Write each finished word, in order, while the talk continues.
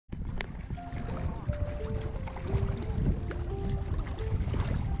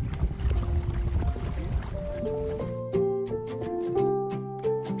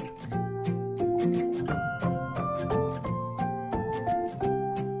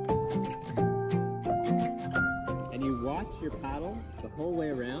your paddle the whole way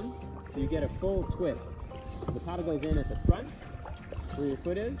around, so you get a full twist. The paddle goes in at the front, where your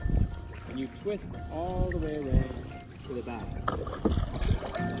foot is, and you twist all the way around to the back.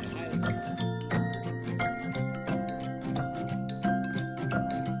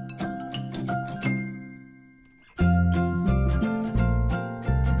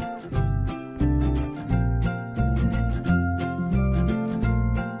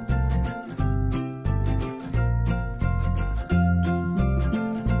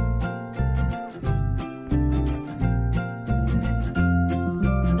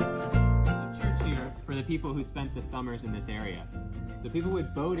 People who spent the summers in this area. So people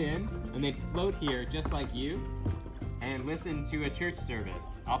would boat in and they'd float here just like you and listen to a church service.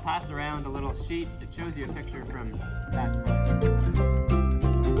 I'll pass around a little sheet that shows you a picture from that time.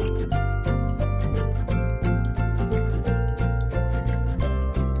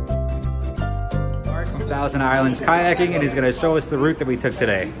 Mark from Thousand Islands Kayaking, and he's going to show us the route that we took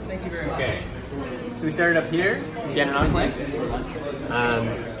today. Thank you very much. Okay, so we started up here, again an enclave.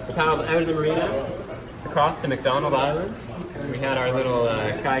 We paddled out of the marina, across to McDonald Island. We had our little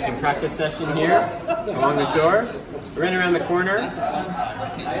kayaking practice session here along the shore. We ran around the corner,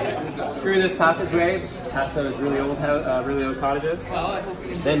 through this passageway, past those really old cottages.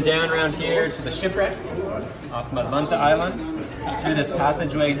 Then down around here to the shipwreck off Madlunta Island, through this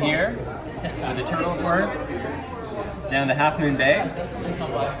passageway here, where the turtles were, down to Half Moon Bay.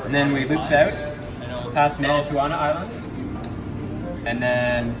 And then we looped out past Manitowana Island, and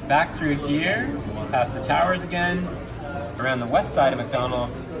then back through here, past the towers again, around the west side of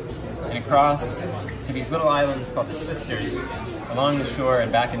McDonald, and across to these little islands called the Sisters, along the shore and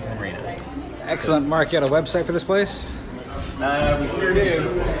back into the marina. Excellent. Mark, you had a website for this place? We sure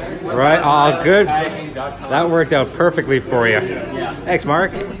do. Right, all good. That worked out perfectly for you. Yeah. Thanks,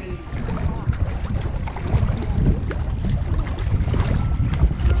 Mark.